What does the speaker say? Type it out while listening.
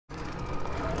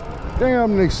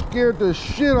Damn, they scared the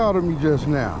shit out of me just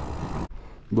now.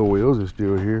 The wheels are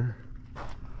still here.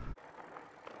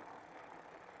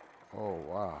 Oh,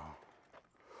 wow.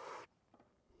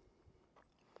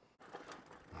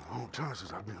 A long time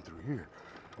since I've been through here.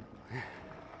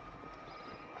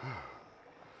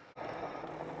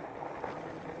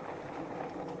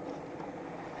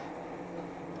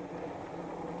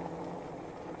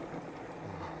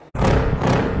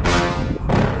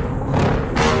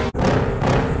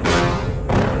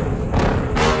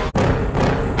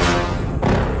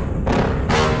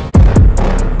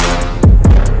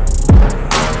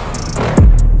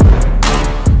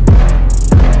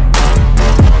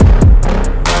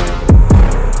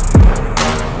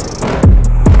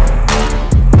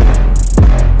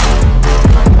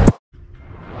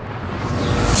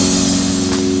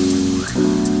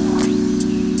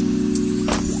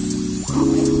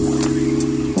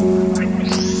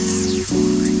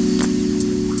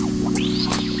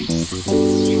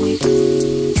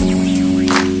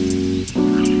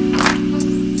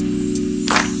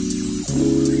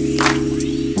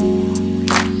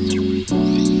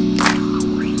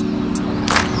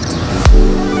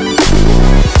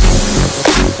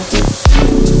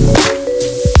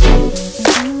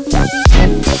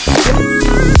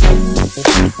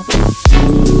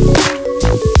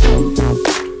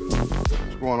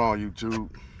 YouTube.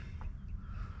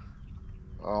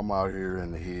 I'm out here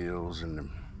in the hills and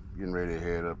getting ready to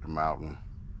head up the mountain.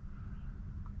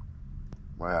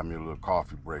 I'll have me a little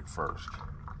coffee break first.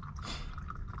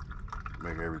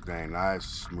 Make everything nice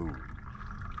and smooth.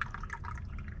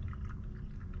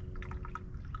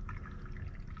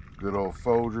 Good old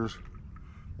Folgers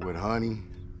with honey,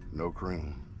 no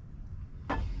cream.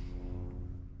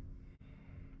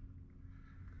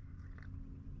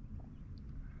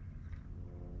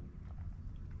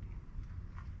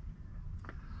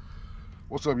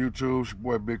 What's up, YouTube? It's your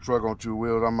boy Big Truck on Two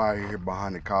Wheels. I'm out here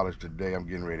behind the college today. I'm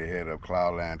getting ready to head up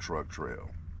Cloudland Truck Trail.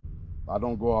 I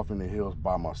don't go off in the hills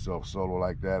by myself solo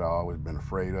like that. I've always been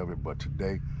afraid of it, but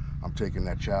today I'm taking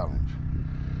that challenge.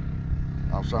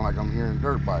 I sound like I'm hearing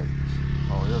dirt bikes.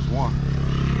 Oh, there's one.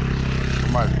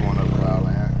 Somebody's going up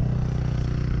Cloudland.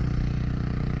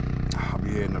 I'll be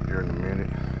heading up there in a minute.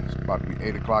 It's about to be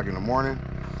 8 o'clock in the morning.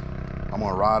 I'm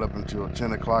gonna ride up until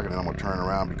 10 o'clock and then I'm gonna turn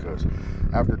around because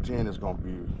after 10 it's gonna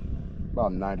be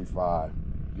about 95,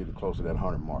 getting close to that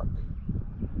 100 mark.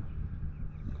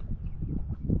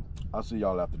 I'll see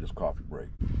y'all after this coffee break.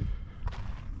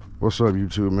 What's up,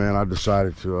 YouTube, man? I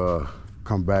decided to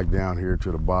come back down here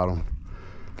to the bottom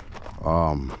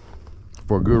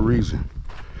for a good reason.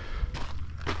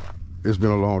 It's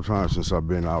been a long time since I've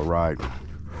been out riding.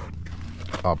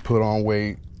 I put on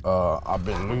weight. I've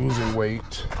been losing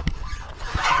weight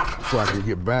so I can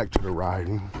get back to the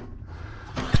riding.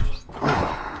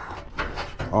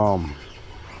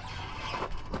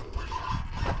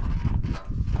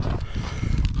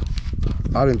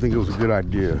 I didn't think it was a good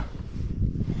idea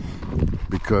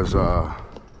because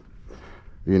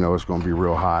you know, it's gonna be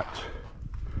real hot.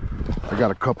 I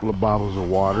got a couple of bottles of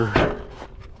water,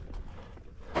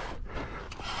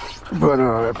 but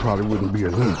that probably wouldn't be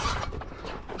enough.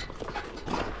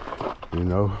 You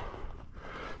know,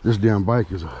 this damn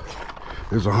bike is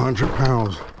 100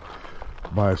 pounds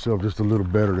by itself, just a little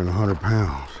better than 100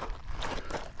 pounds.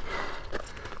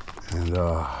 And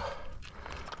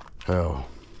hell,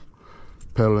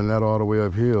 pedaling that all the way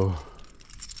uphill,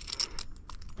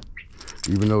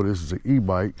 even though this is an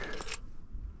e-bike,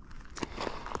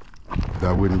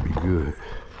 that wouldn't be good.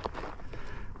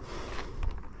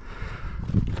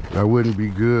 That wouldn't be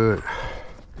good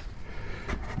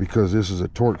because this is a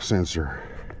torque sensor.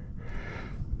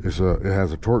 It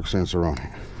has a torque sensor on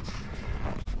it.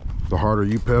 The harder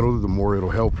you pedal, the more it'll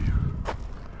help you.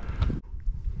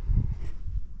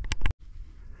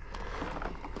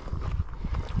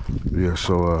 Yeah,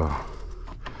 so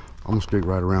I'm gonna stick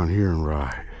right around here and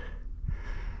ride.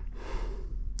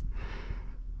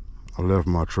 I left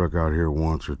my truck out here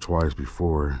once or twice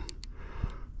before.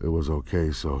 It was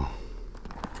okay, so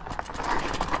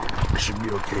it should be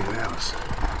okay now. It's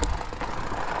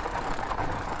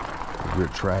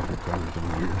good traffic coming through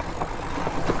here.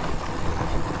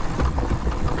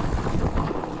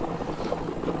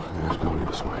 Let's go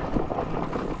this way.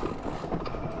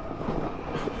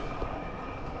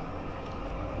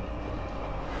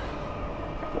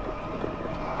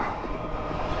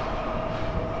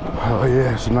 Oh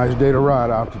yeah, it's a nice day to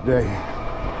ride out today.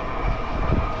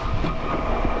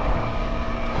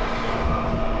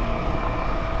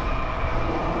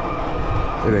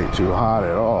 It ain't too hot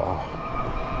at all.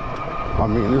 I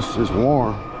mean, this is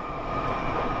warm,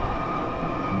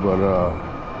 but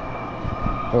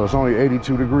Oh, it's only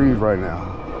 82 degrees right now.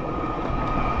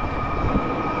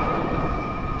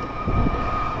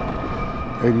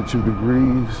 82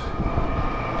 degrees.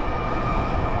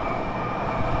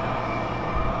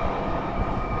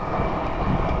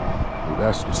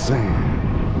 That's some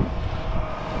sand.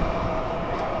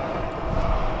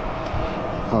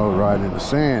 Oh, riding in the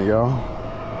sand, y'all.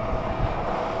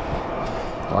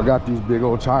 I got these big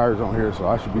old tires on here, so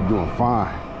I should be doing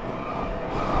fine.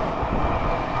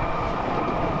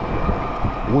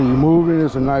 When you're moving,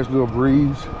 it's a nice little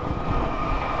breeze.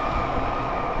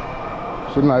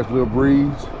 It's a nice little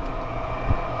breeze.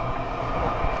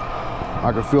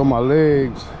 I can feel my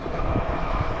legs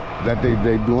that they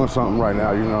doing something right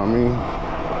now, you know what I mean?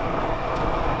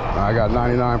 I got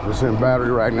 99%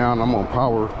 battery right now, and I'm on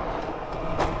power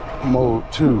mode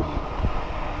 2.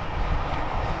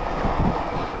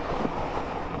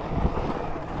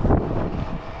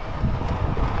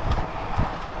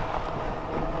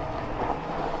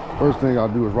 First thing I'll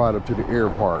do is ride up to the air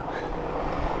park.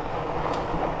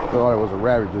 Thought it was a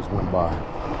rabbit just went by.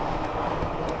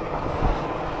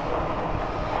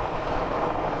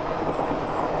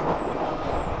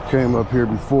 Came up here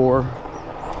before.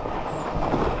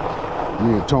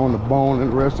 Me and Tone the Bone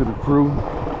and the rest of the crew.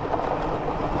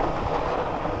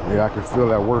 Yeah, I can feel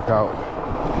that workout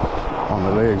on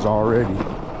the legs already.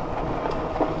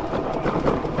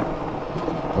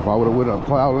 If I would have went up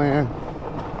Cloudland,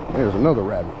 there's another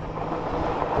rabbit.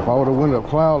 If I would have went up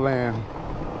Cloudland,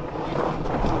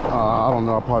 I don't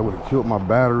know, I probably would have killed my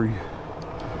battery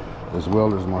as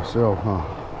well as myself, huh?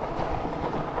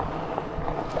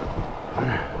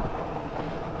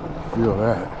 Feel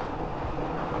that.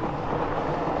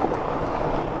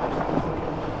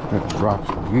 Had to drop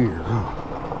some gears, huh?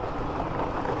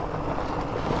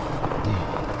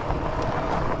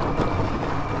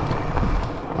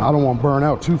 I don't want to burn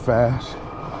out too fast.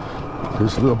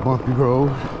 This little bumpy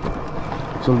road.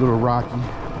 It's a little rocky.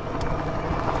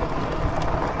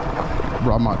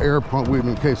 Brought my air pump with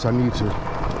me in case I need to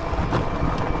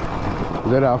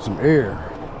let out some air.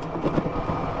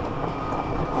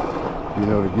 You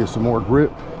know, to get some more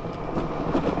grip.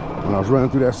 When I was running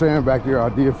through that sand back there, I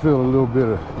did feel a little bit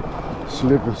of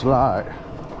slip and slide.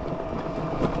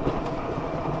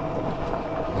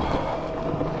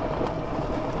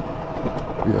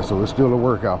 Yeah, so it's still a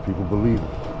workout, people, believe me.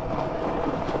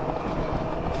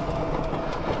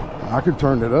 I could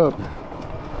turn it up.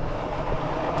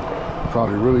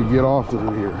 Probably really get off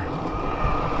through here.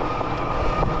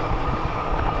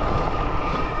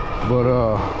 But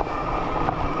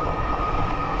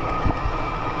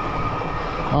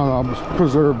I don't know, I'm just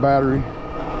preserve battery.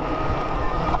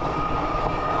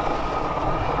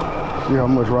 See how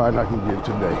much riding I can get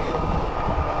today.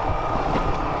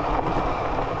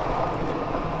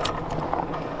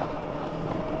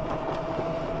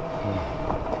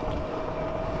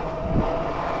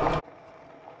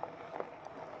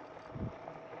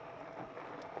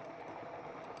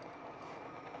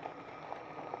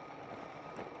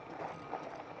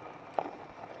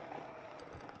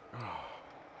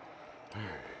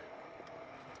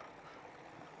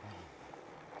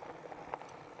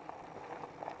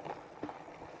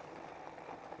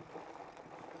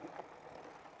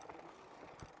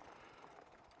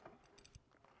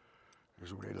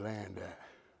 Here's where they land at.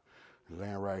 They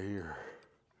land right here.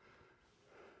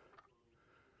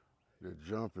 The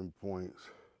jumping points,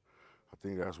 I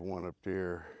think that's one up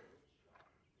there.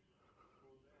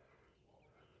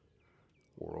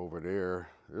 Or over there.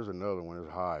 There's another one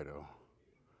that's high though.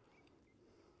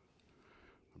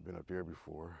 I've been up there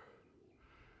before.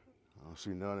 I don't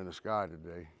see none in the sky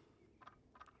today.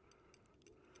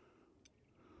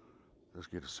 Let's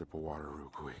get a sip of water real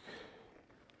quick.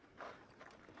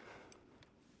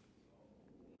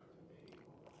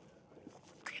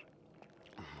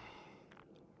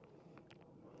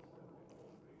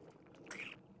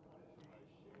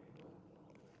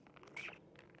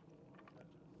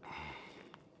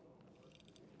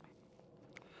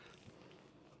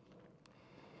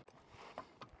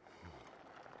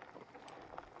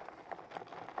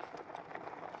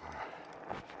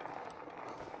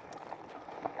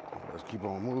 Let's keep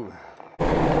on moving.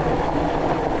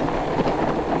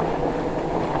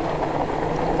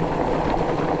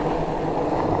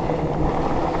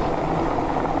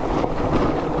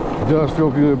 It does feel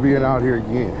good being out here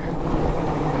again.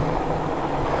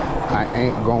 I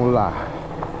ain't gonna lie.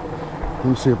 Let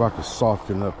me see if I can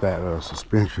soften up that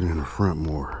suspension in the front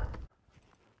more.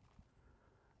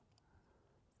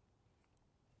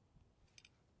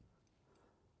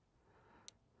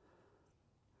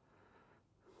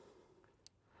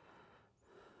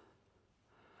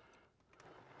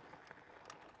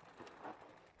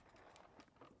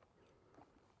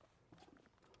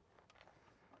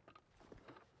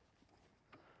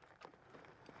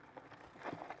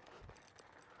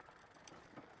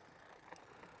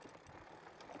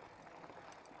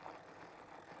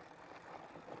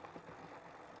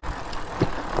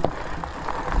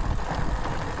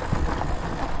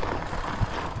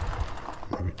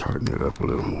 it up a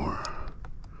little more.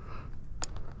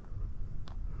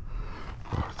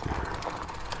 Right there.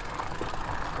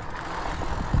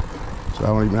 So I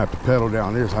don't even have to pedal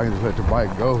down this. I can just let the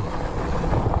bike go.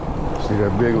 See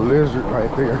that big lizard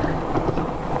right there?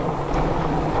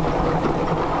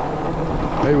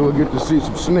 Maybe we'll get to see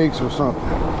some snakes or something.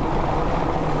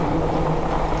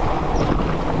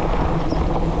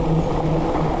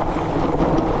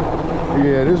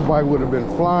 Yeah, this bike would have been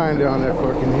flying down that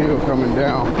fucking hill coming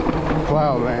down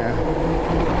Cloudland.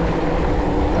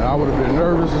 And I would have been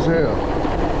nervous as hell.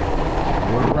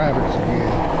 With rabbits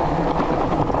again.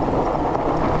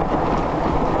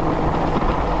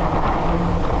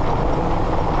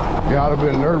 Yeah, I'd have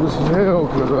been nervous as hell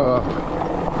because,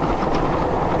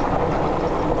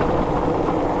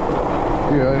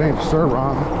 yeah, it ain't the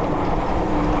Surron.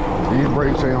 These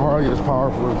brakes ain't hardly as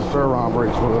powerful as the Surron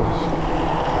brakes was.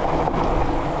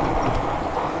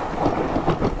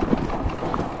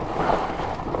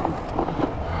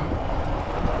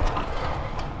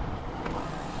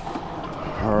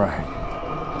 All right,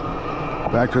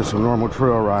 back to some normal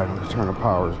trail riding. Let's turn the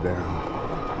powers down.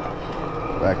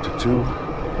 Back to 2.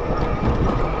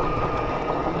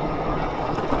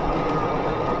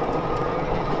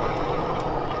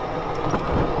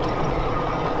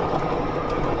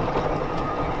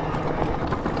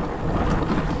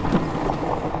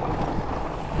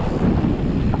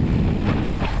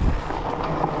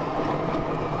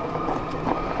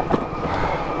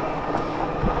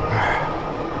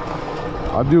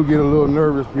 I do get a little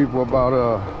nervous, people, about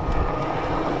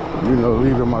you know,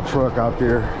 leaving my truck out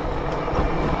there,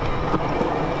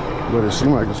 but it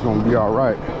seems like it's gonna be all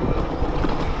right.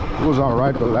 It was all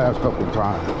right the last couple of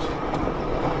times.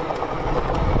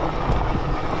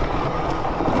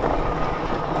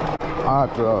 I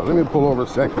have to, let me pull over a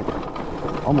second.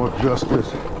 I'm gonna adjust this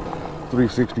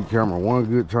 360 camera one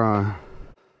good time,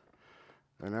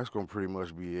 and that's gonna pretty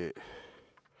much be it.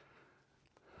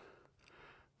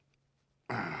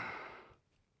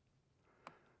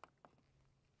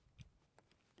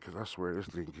 Because I swear this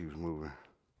thing keeps moving.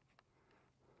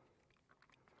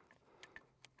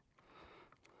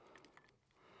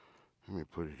 Let me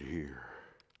put it here.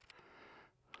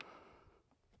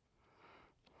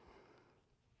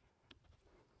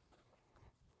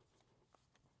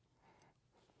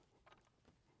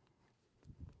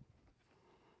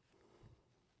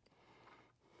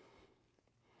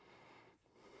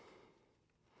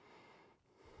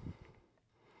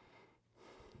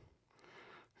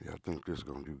 Yeah, I think this is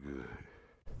gonna do good.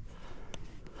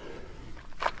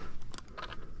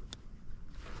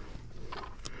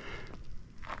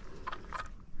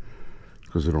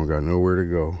 Because it don't got nowhere to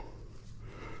go.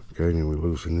 Okay, then we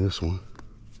loosen this one.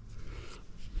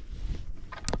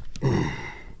 And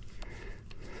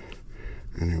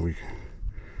then we can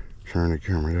turn the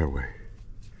camera that way.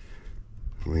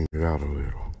 Lean it out a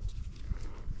little.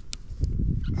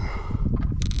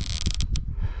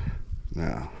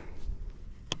 Now,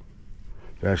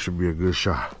 that should be a good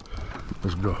shot.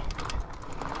 Let's go.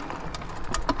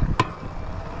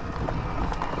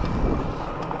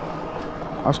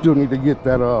 I still need to get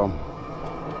that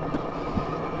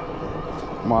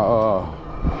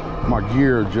my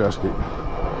gear adjusted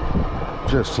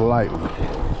just slightly,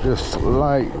 because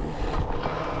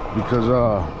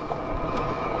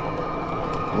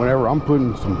whenever I'm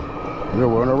putting some,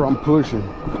 whenever I'm pushing,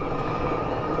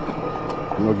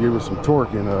 give it some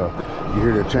torque, and you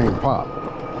hear that chain pop.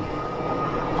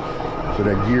 So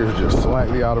that gear is just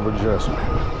slightly out of adjustment.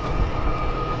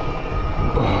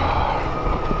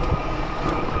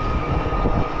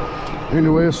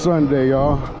 Anyway, it's Sunday,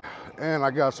 y'all, and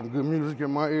I got some good music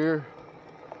in my ear.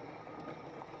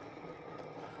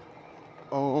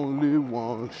 Only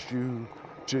want you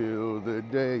till the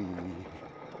day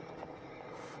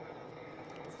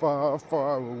far,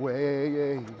 far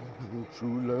away.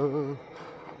 True love,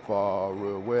 far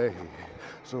away.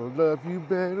 So love, you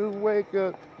better wake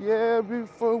up, yeah,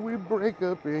 before we break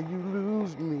up and you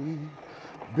lose me.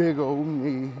 Big old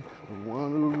me, the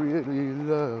one who really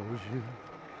loves you.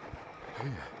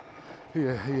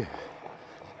 Yeah.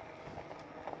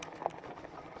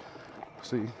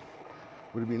 See,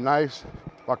 would it be nice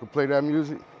if I could play that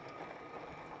music?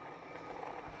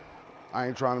 I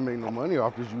ain't trying to make no money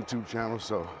off this YouTube channel,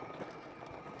 so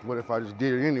what if I just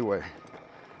did it anyway?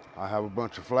 I have a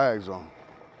bunch of flags on.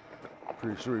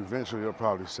 Pretty sure eventually they'll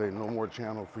probably say no more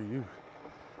channel for you.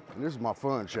 And this is my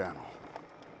fun channel.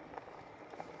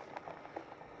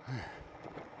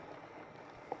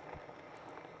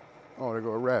 Oh, there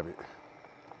go a rabbit.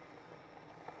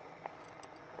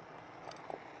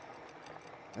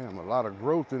 Damn, a lot of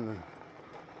growth in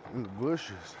the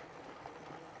bushes.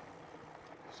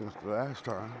 since the last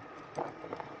time.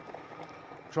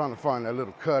 Trying to find that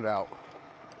little cutout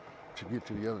to get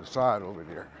to the other side over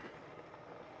there.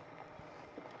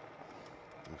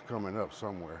 It's coming up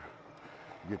somewhere.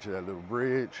 Get to that little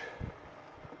bridge.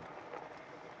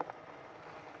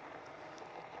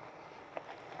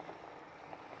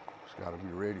 Just got to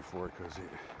be ready for it because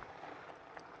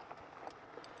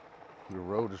the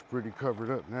road is pretty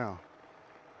covered up now.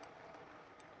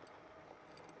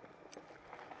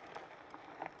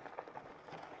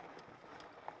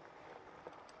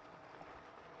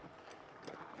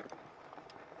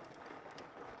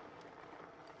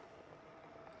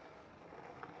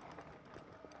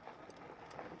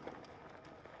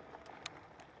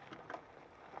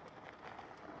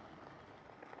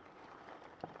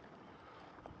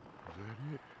 Is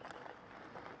that it?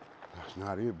 That's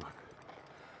not it, but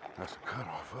that's a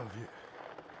cutoff of it.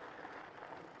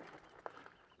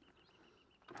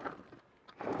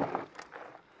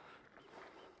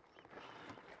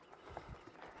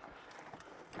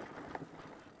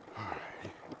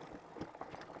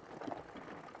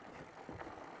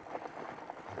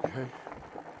 Okay.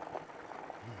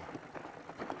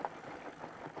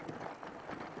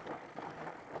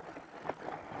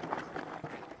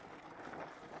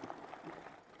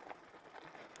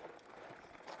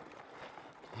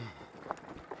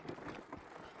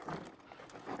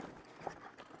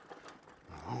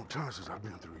 A long time since I've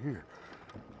been through here.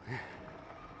 Yeah.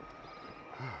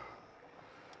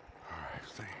 All right,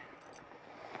 stay.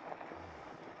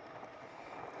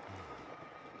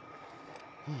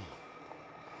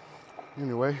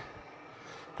 Anyway,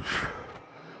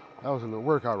 that was a little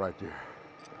workout right there.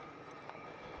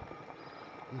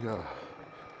 You gotta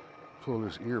pull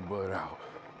this earbud out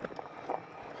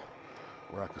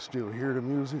where I can still hear the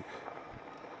music,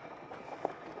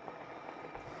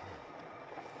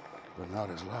 but not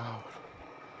as loud.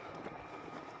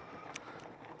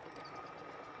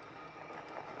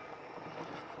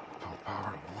 Pump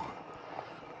power to 1.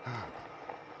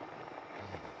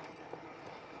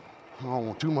 I don't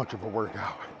want too much of a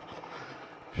workout.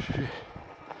 Shit.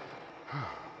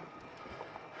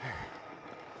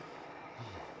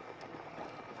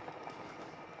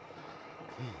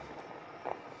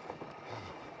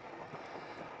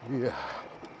 Yeah.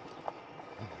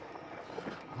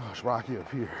 Oh, it's rocky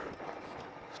up here.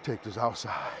 Let's take this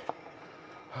outside.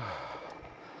 I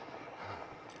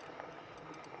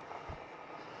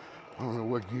don't know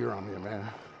what gear I'm in, man.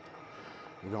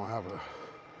 We don't have a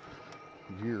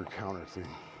gear counter thing.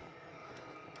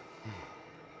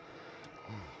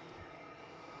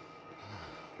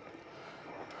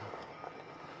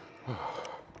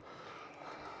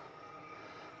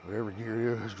 Whatever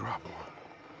gear it is, drop one.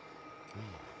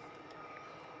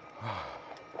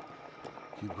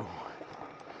 Keep going.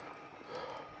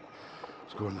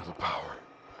 Let's go another power.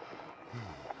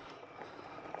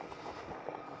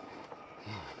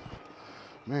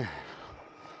 Man,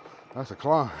 that's a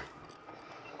climb.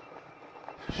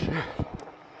 Shit.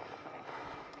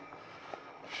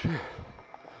 Shit.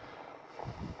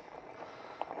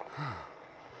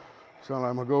 Sound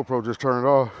like my GoPro just turned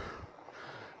off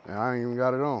and I ain't even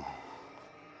got it on.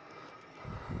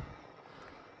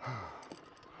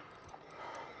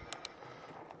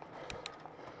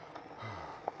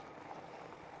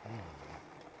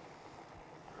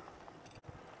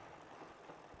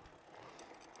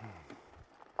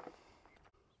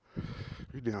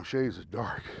 These damn shades is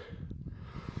dark.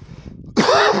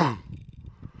 I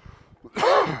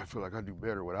feel like I do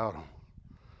better without them.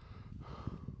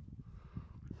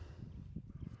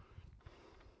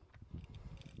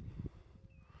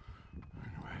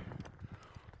 Anyway,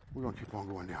 we're gonna keep on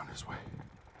going down this way.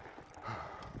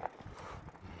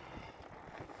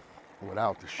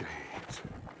 Without the shades. There's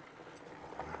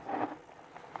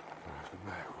the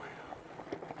back wheel.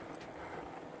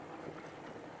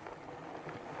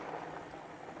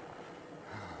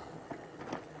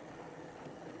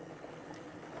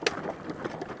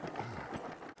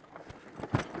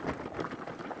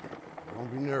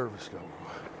 Don't be nervous though.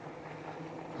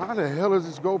 How the hell does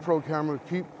this GoPro camera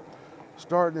keep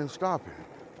starting and stopping?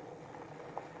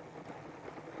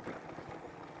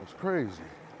 That's crazy.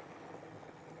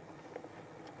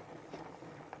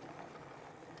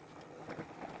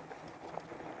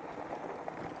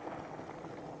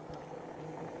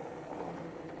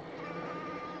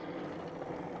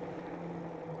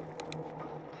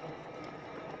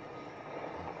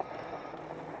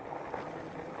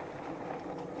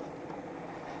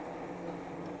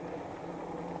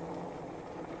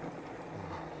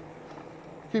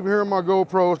 Keep hearing my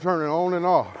GoPros turning on and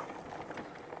off.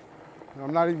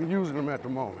 I'm not even using them at the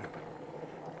moment.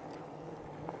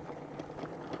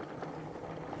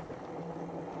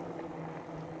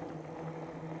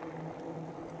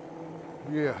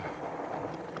 Yeah,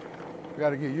 got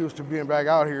to get used to being back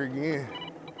out here again.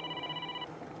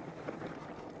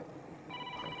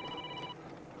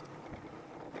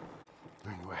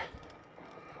 Anyway,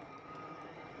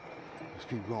 let's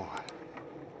keep going.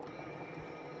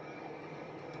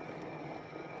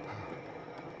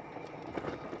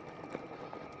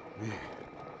 Yeah.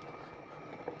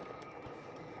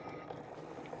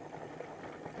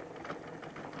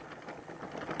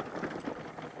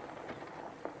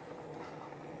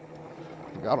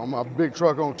 Got on my big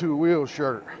truck on 2 wheels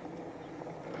shirt.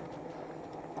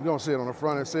 You don't see it on the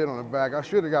front, it said on the back. I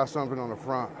should have got something on the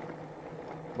front,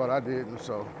 but I didn't,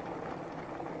 so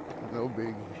no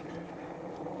biggie.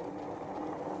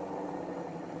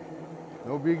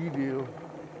 No biggie deal.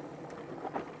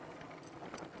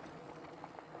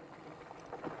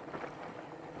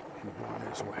 Keep going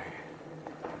this way.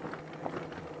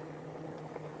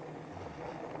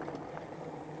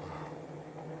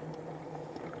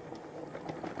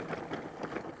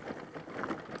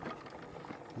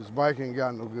 This bike ain't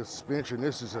got no good suspension.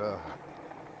 This is a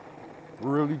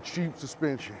really cheap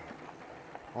suspension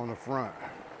on the front,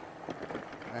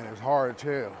 and it's hard to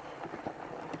tell.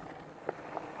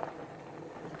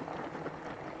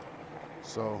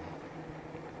 So,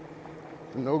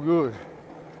 no good.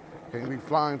 Can't be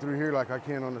flying through here like I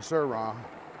can on the Surron.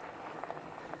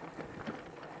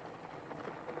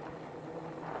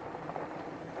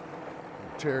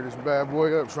 Tear this bad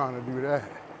boy up trying to do that.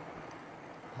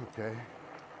 Okay.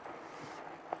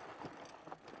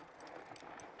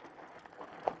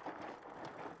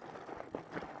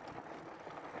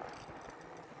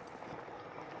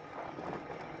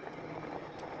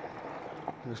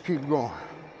 Let's keep going.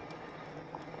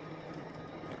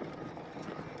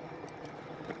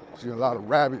 See a lot of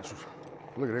rabbits.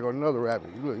 Look, there go another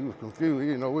rabbit. Look, he was confused. He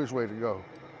didn't know which way to go.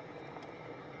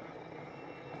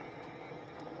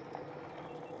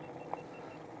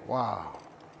 Wow.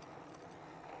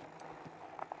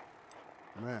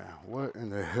 Man, what in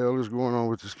the hell is going on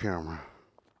with this camera?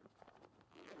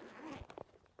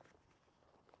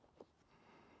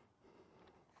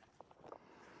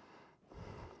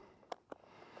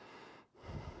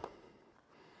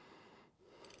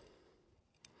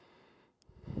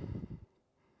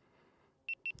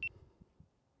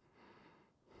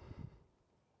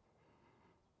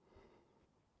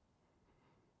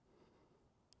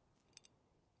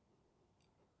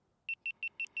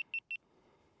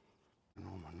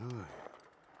 Oh my nut.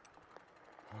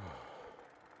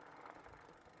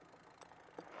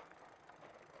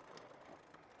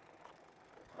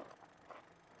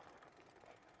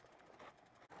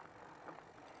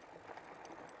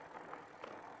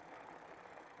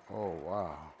 Oh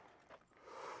wow.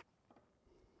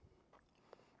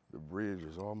 The bridge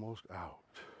is almost out.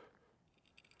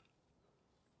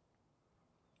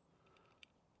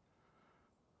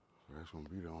 So that's gonna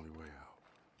be the only way out.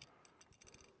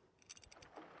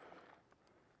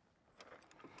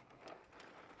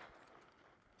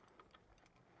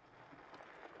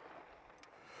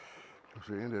 That's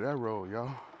the end of that road,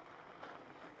 y'all.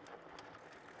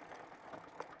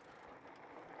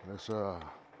 Let's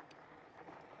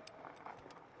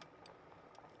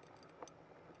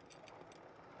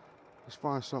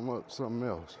find something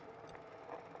else.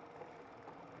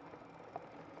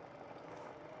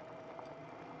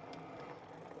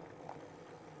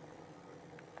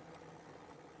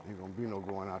 Ain't gonna be no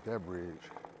going out that bridge.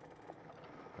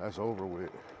 That's over with.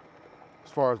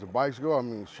 As far as the bikes go, I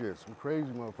mean, shit, some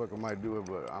crazy motherfucker might do it,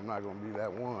 but I'm not gonna be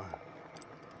that one.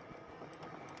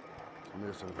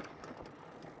 Missing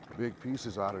big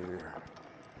pieces out of there.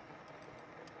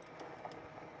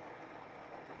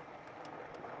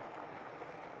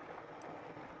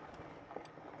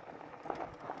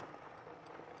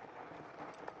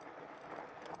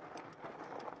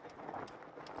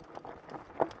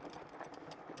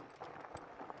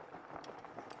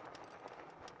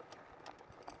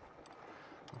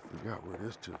 I forgot where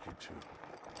this took you to.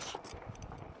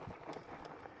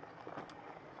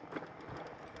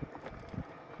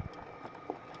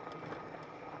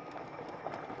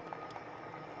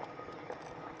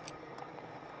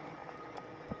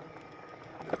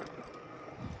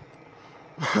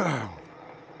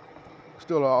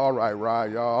 Still an all right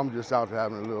ride, y'all. I'm just out there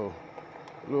having a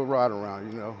little ride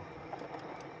around, you know.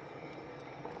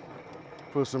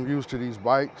 Put some use to these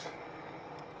bikes.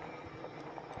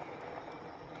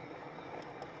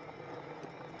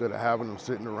 Instead of having them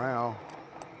sitting around.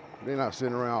 They're not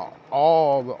sitting around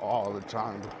all the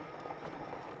time.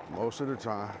 Most of the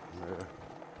time, yeah.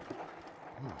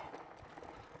 Oh.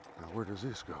 Now where does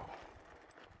this go?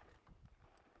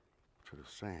 To the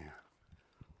sand.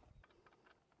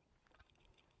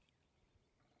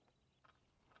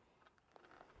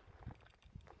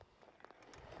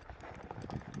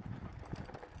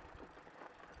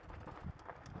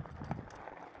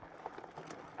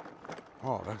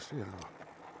 Oh, that's it. You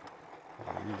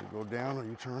either go down or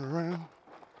you turn around.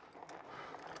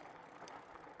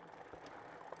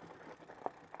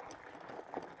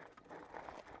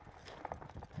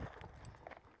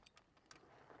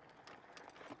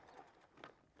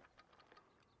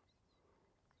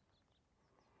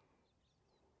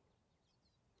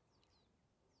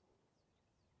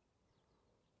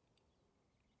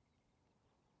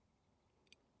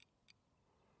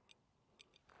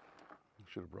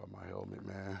 Should have brought my helmet,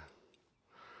 man.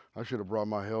 I should have brought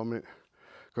my helmet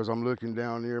because I'm looking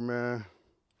down there, man.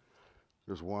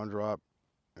 There's one drop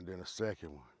and then a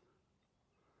second one.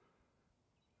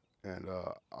 And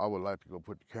I would like to go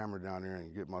put the camera down there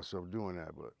and get myself doing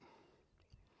that, but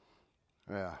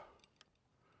yeah,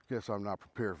 guess I'm not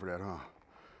prepared for that, huh?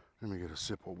 Let me get a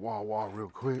sip of Wawa real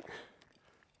quick.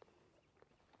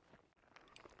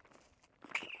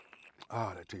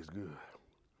 Ah, that tastes good.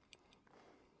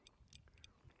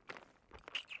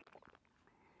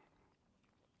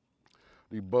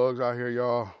 These bugs out here,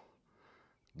 y'all,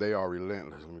 they are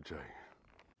relentless, let me tell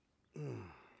you.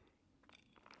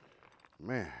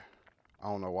 Man, I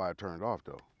don't know why it turned off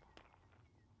though.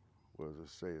 What does it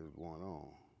say is going on?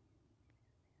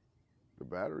 The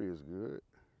battery is good.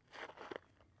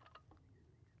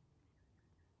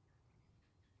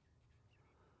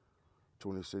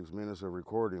 "26 minutes of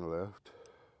recording left.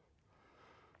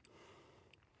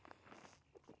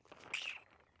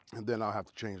 And then I'll have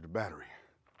to change the battery.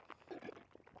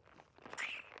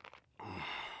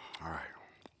 All right.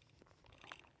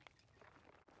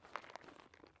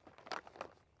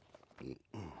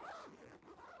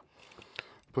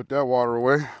 Put that water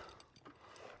away.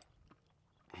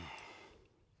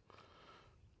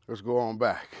 Let's go on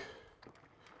back.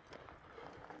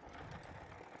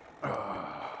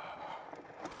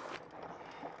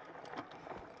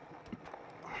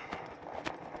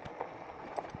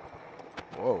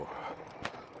 Whoa,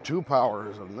 2 power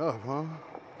is enough, huh?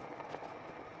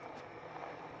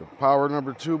 The power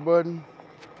number 2 button.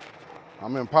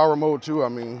 I'm in power mode 2, I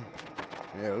mean.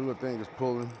 Yeah, the little thing is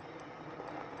pulling.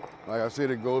 Like I said,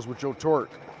 it goes with your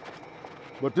torque.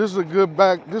 But this is a good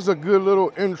back, this is a good little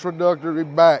introductory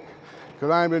back, because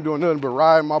I ain't been doing nothing but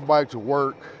riding my bike to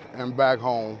work and back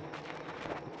home.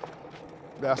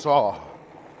 That's all.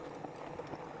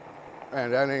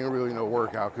 And that ain't really no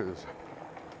workout, because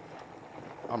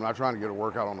I'm not trying to get a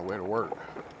workout on the way to work.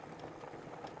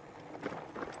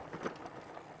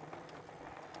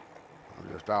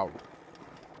 I'm just out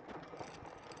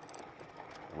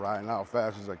riding out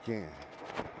fast as I can.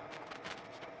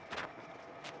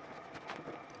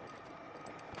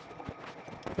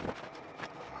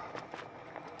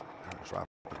 Drop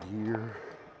the gear,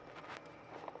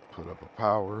 put up a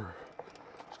power,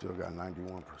 still got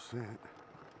 91%.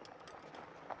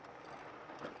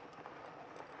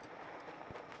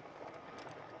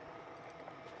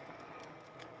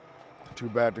 Too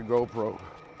bad the GoPro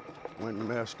went and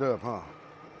messed up, huh?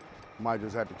 Might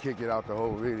just have to kick it out the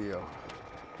whole video.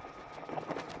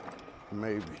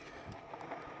 Maybe.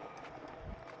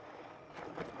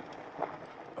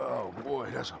 Oh boy,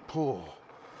 that's a pull.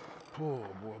 Pull,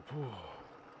 boy, pull.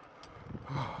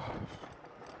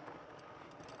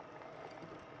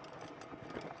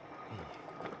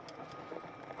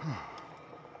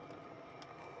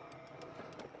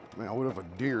 Man, what if a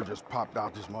deer just popped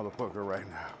out this motherfucker right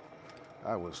now?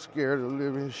 I was scared of the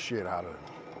living shit out of it.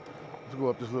 Let's go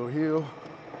up this little hill.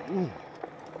 Ooh.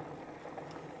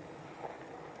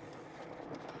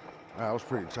 That was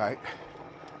pretty tight.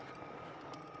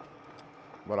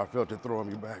 But I felt it throwing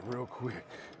me back real quick.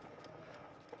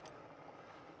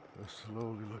 Let's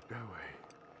slowly look that way.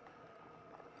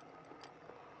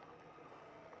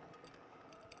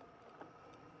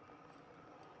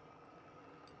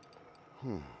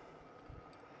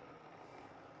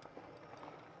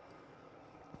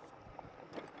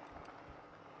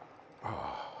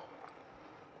 Oh,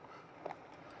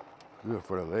 good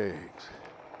for the legs.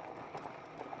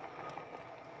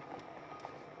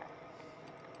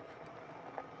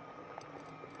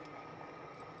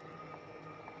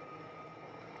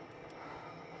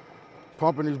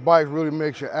 Pumping these bikes really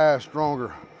makes your ass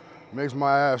stronger. Makes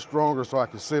my ass stronger so I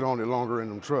can sit on it longer in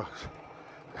them trucks.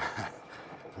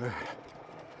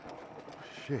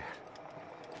 Shit.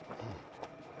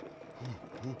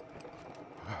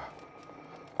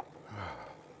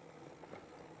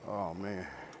 Oh man.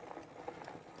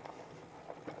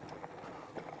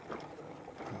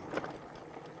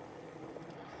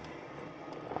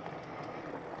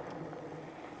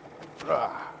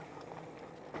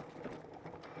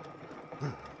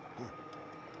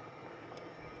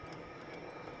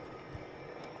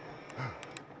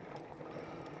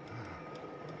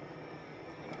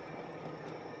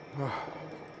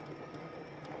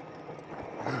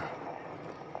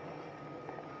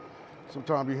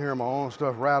 Sometimes you hear my own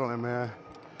stuff rattling, man,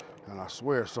 and I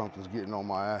swear something's getting on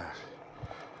my ass.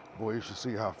 Boy, you should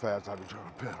see how fast I be trying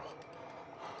to pedal.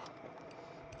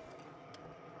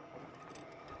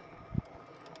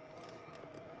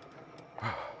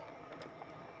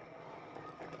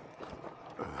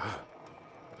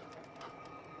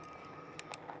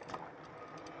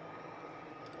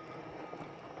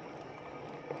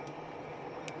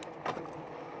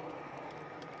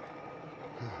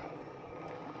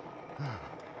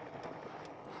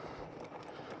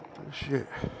 Shit.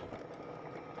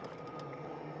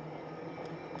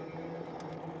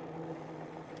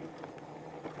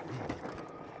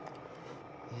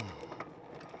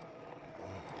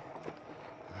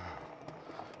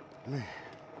 Man.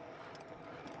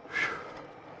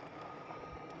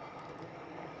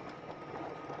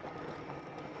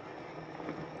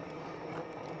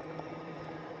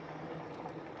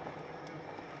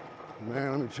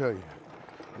 Man, let me tell you,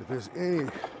 if there's any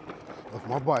of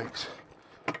my bikes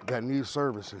that need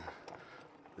servicing,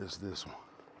 it's this one.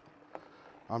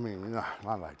 I mean,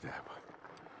 not like that, but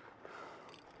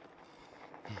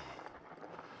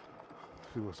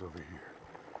see what's over here.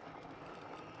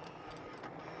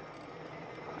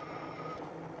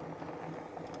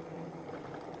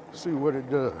 See what it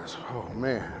does. Oh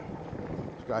man,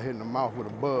 just got hit in the mouth with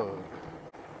a bug.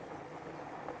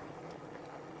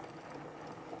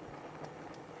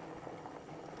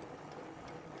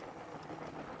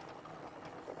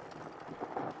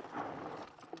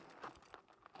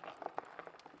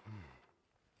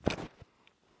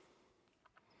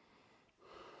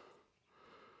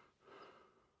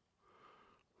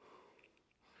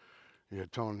 Yeah,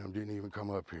 Tony them didn't even come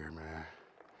up here, man.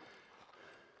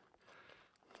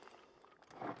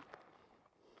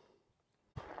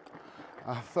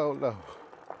 I'm so low.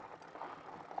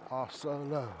 Oh, so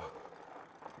low.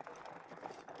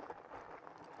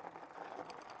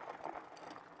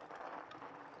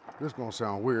 This gonna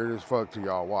sound weird as fuck to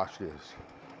y'all. Watch this.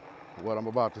 What I'm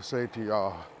about to say to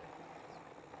y'all.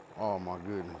 Oh my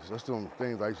goodness. That's some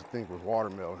things I used to think was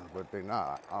watermelons, but they're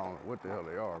not. I don't know what the hell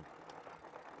they are.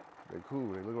 They're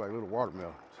cool. They look like little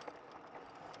watermelons.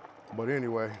 But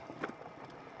anyway,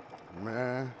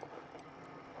 man.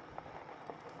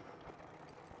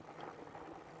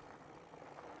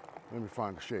 Let me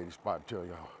find a shady spot to tell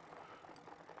y'all.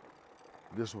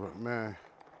 This one, man,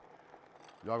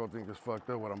 y'all gonna think it's fucked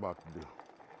up what I'm about to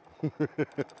do.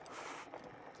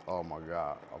 Oh my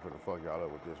God, I'm gonna fuck y'all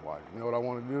up with this wife. You know what I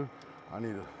wanna do? I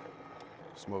need to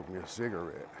smoke me a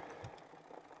cigarette.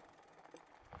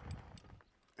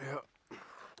 Yep.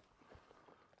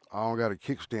 I don't got a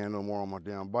kickstand no more on my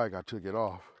damn bike. I took it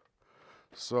off.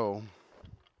 So,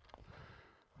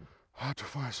 I have to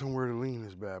find somewhere to lean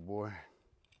this bad boy.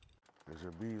 Is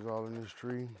there bees all in this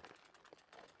tree?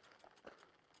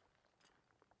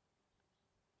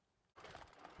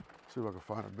 See if I can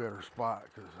find a better spot,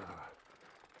 because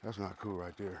that's not cool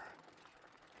right there.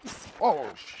 Oh,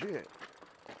 shit.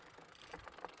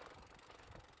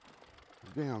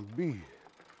 Damn bee.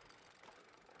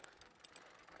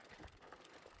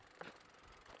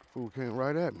 Fool came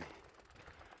right at me.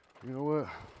 You know what?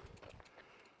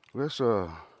 Let's go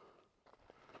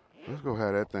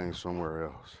have that thing somewhere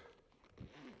else.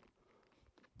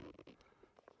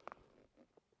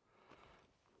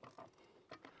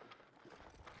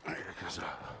 Because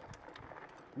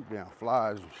you damn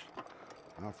flies,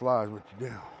 not flies, but you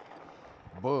damn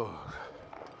bugs.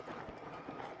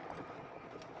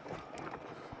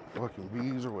 Fucking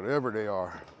bees or whatever they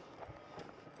are.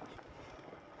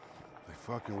 They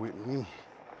fucking with me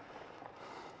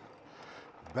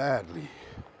badly.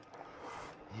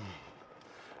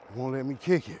 They won't let me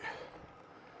kick it.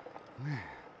 Man.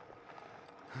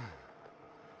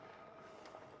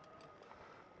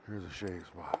 Here's a shade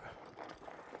spot.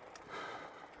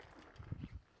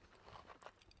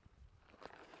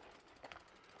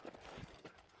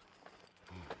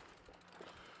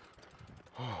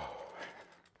 Oh.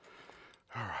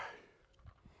 All right.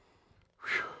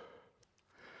 Whew.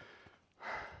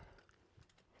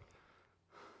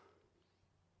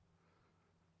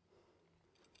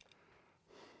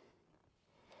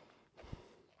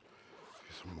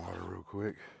 Get some water real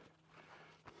quick.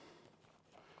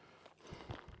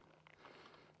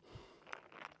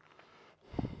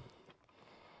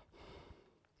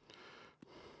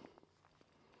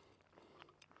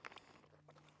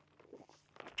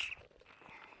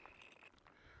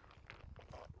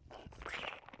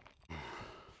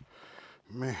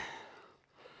 Man.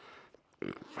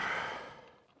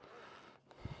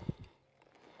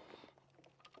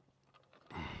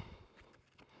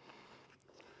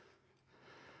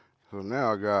 So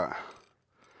now I got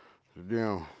the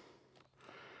damn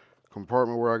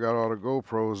compartment where I got all the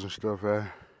GoPros and stuff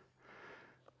at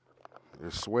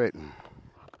is sweating.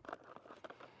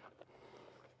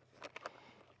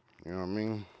 You know what I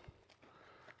mean?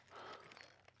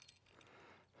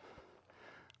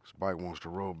 This bike wants to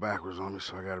roll backwards on me,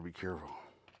 so I gotta be careful.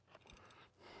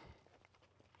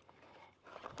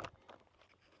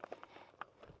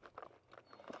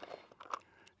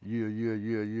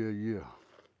 Yeah.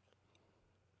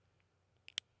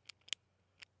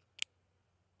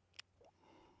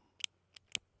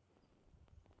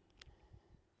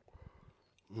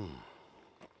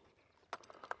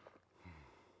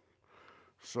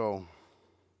 So,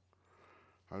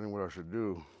 I think what I should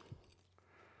do,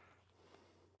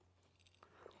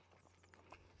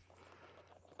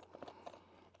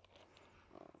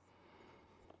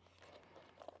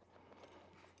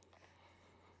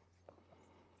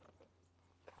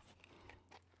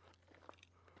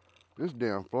 this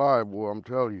damn fly, boy, I'm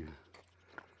telling you,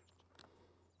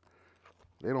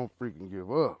 they don't freaking give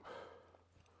up.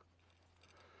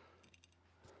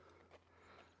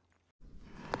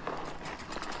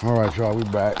 All right, y'all, we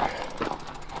back.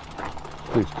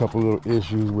 Fixed a couple little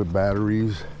issues with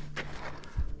batteries.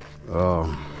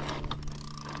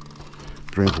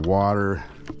 Drink water.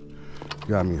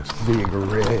 Got me a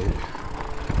cigarette.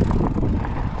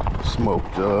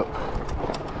 Smoked up.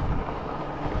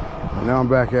 And now I'm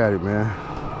back at it, man.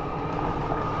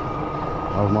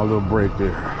 That was my little break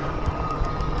there.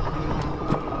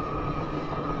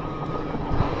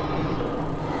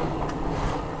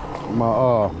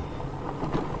 My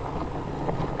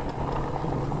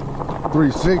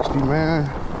 360, man.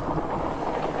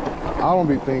 I don't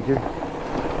be thinking.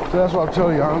 So that's what I'm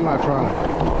telling you. I'm not trying to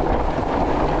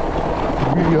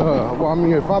be well, I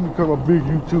mean, if I become a big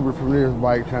YouTuber from this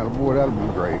bike channel, boy, that'll be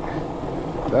great.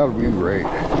 That'll be great.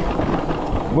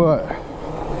 But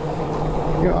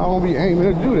you know, I don't be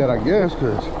aiming to do that, I guess,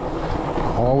 because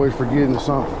I'm always forgetting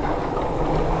something.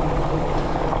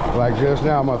 Like just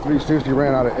now, my 360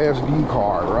 ran out of SD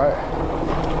card, right?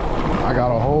 I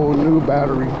got a whole new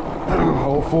battery,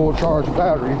 whole full charge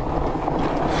battery,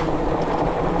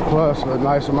 plus a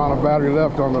nice amount of battery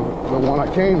left on the one I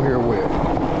came here with.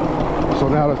 So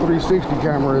now the 360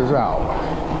 camera is out.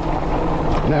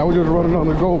 Now we're just running on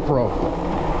the GoPro.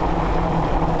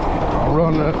 I'm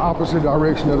running the opposite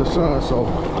direction of the sun, so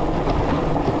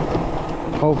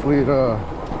hopefully it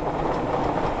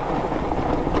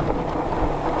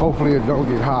don't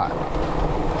get hot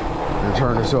and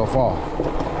turn itself off.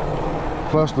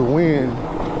 Plus the wind,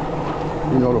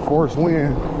 you know, the forced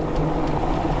wind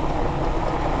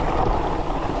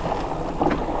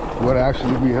would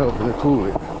actually be helping to cool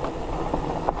it.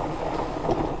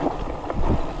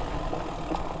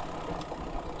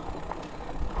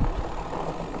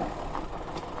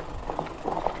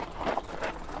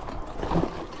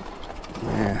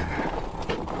 Man,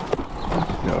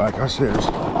 yeah, like I said, it's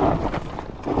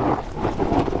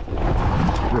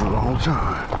been a long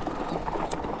time.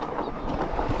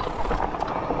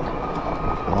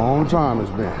 Long time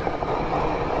it's been.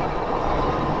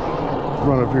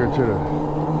 Run up here to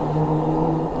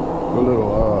the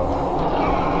little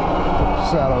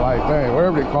satellite thing,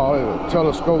 whatever they call it, a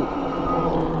telescope,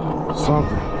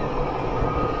 something.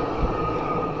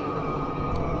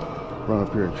 Run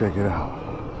up here and check it out.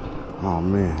 Oh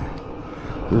man,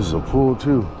 this is a pool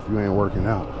too if you ain't working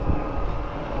out.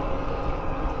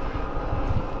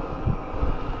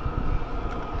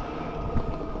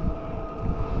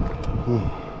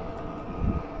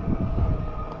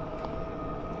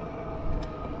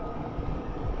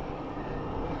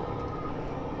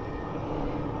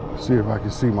 See if I can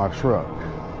see my truck.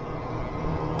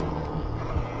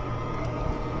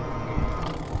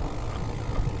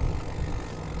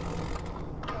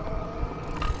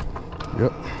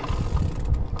 Yep.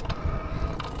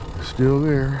 It's still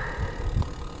there.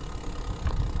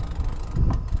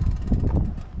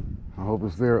 I hope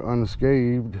it's there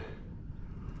unscathed.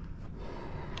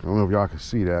 I don't know if y'all can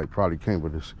see that. You probably can't,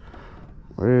 but it's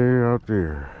way out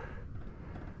there.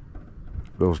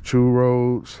 Those two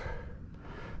roads.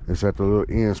 It's at the little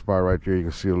end spot right there. You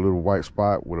can see a little white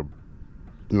spot with a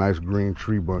nice green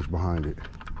tree bunch behind it.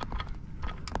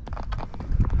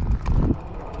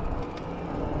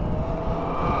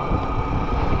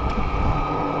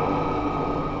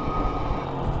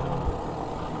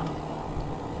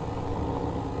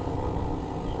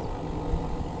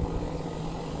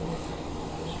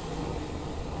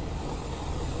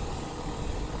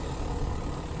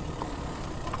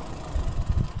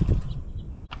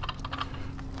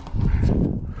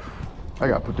 I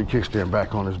gotta put the kickstand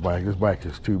back on this bike. This bike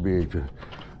is too big to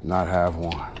not have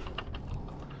one.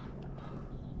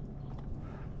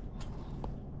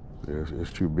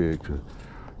 It's too big to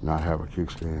not have a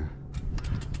kickstand.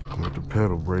 With the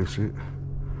pedal bracelet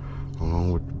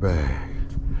along with the bag.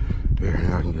 There,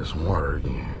 now I can get some water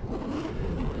again.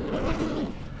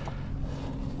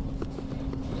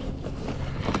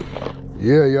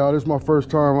 Yeah, y'all, this is my first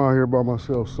time out here by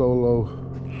myself solo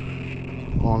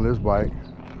on this bike.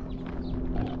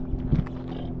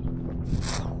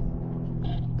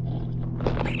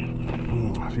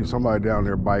 I see somebody down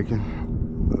there biking.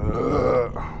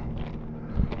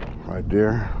 Right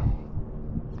there.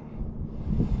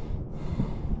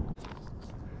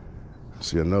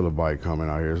 See another bike coming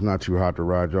out here. It's not too hot to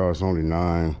ride, y'all. It's only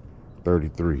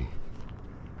 9:33.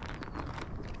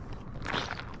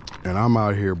 And I'm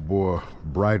out here, boy,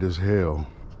 bright as hell.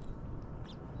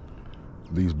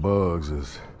 These bugs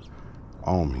is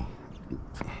on me.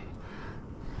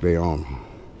 They on me.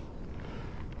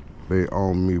 They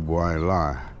on me, boy, I ain't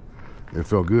lying. It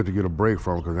felt good to get a break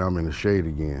from because now I'm in the shade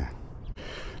again.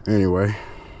 Anyway.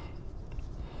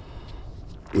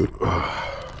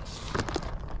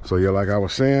 So yeah, like I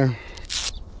was saying,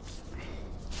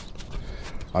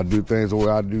 I do things the way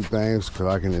I do things because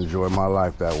I can enjoy my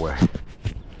life that way.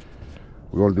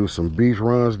 We're gonna do some beach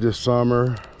runs this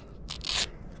summer.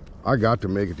 I got to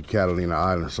make it to Catalina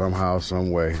Island somehow,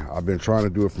 some way. I've been trying to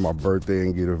do it for my birthday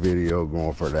and get a video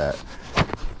going for that.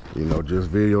 You know,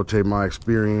 just videotape my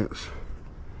experience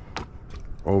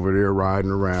over there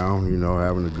riding around, you know,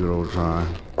 having a good old time.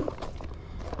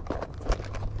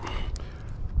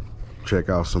 Check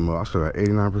out some, I still got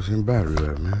 89% battery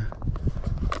left, man.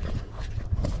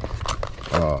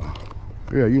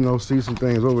 Yeah, you know, see some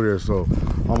things over there. So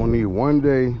I'm gonna need one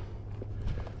day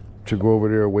to go over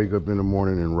there, wake up in the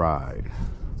morning and ride,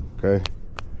 okay?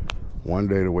 One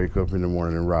day to wake up in the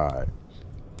morning and ride.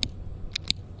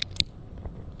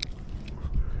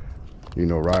 You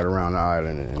know, ride around the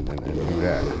island and do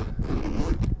that.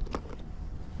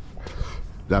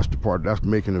 That's the part, that's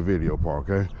making the video part,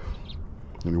 okay?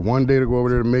 I need one day to go over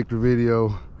there to make the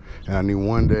video, and I need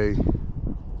one day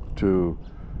to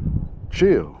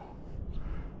chill.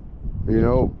 You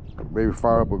know, maybe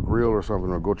fire up a grill or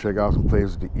something, or go check out some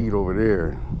places to eat over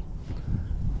there.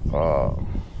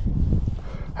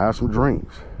 Have some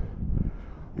drinks.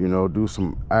 You know, do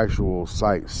some actual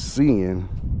sightseeing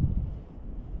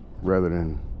rather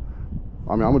than,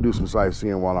 I mean, I'm gonna do some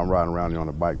sightseeing while I'm riding around here on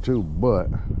the bike too, but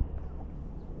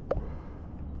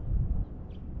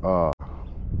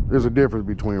there's a difference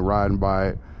between riding by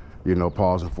it, you know,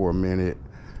 pausing for a minute,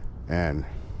 and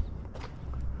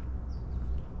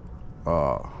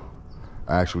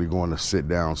actually going to sit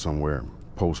down somewhere,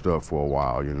 post up for a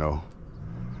while, you know.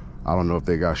 I don't know if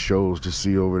they got shows to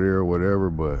see over there or whatever,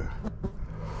 but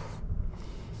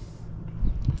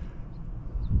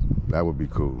that would be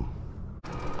cool.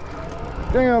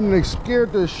 Damn, they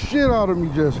scared the shit out of me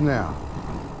just now.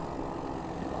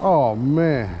 Oh,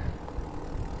 man.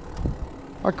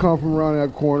 I come from around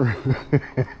that corner.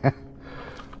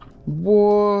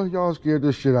 Boy, y'all scared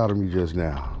the shit out of me just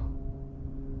now.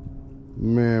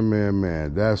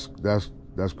 Man, that's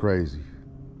crazy.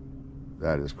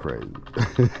 That is crazy.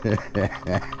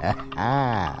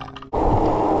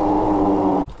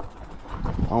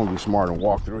 I'm gonna be smart and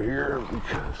walk through here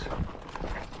because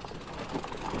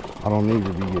I don't need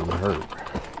to be getting hurt.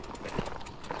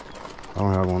 I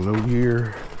don't have on no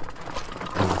gear.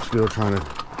 I'm still trying to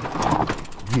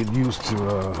get used to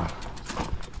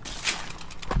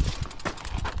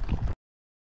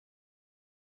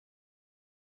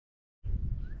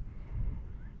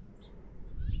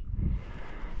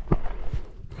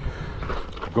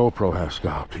GoPro has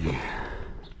stopped again.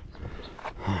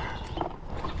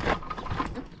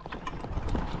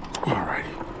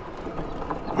 Alrighty.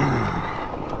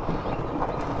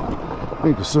 I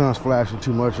think the sun's flashing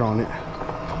too much on it.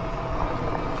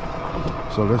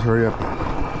 So let's hurry up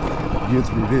and get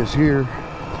through this here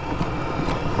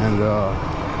and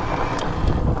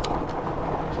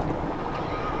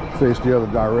face the other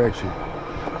direction.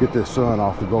 Get this sun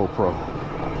off the GoPro.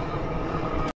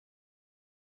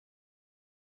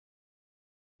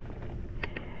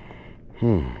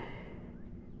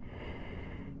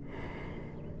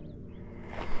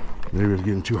 Maybe it's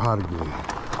getting too hot again.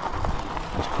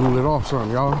 Let's cool it off some,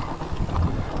 y'all.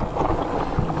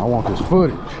 I want this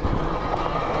footage.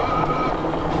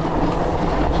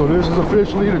 So this is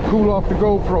officially the cool off the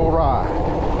GoPro ride.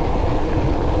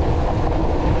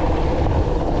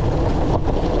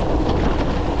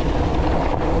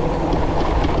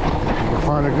 You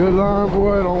find a good line,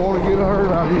 boy. I don't want to get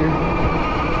hurt out here.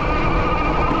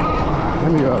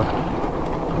 Let me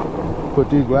put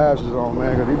these glasses on,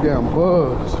 man, because these damn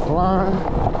bugs flying,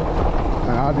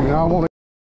 and I do not want to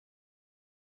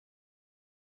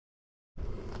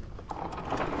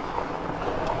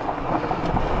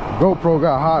GoPro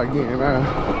got hot again, man.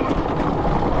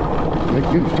 It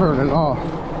keeps turning off.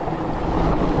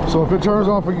 So if it turns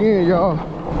off again, y'all,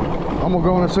 I'm gonna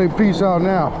go on and say peace out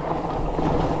now.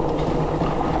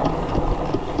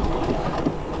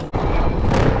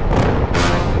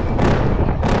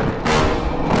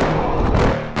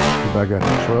 Back at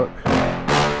the truck.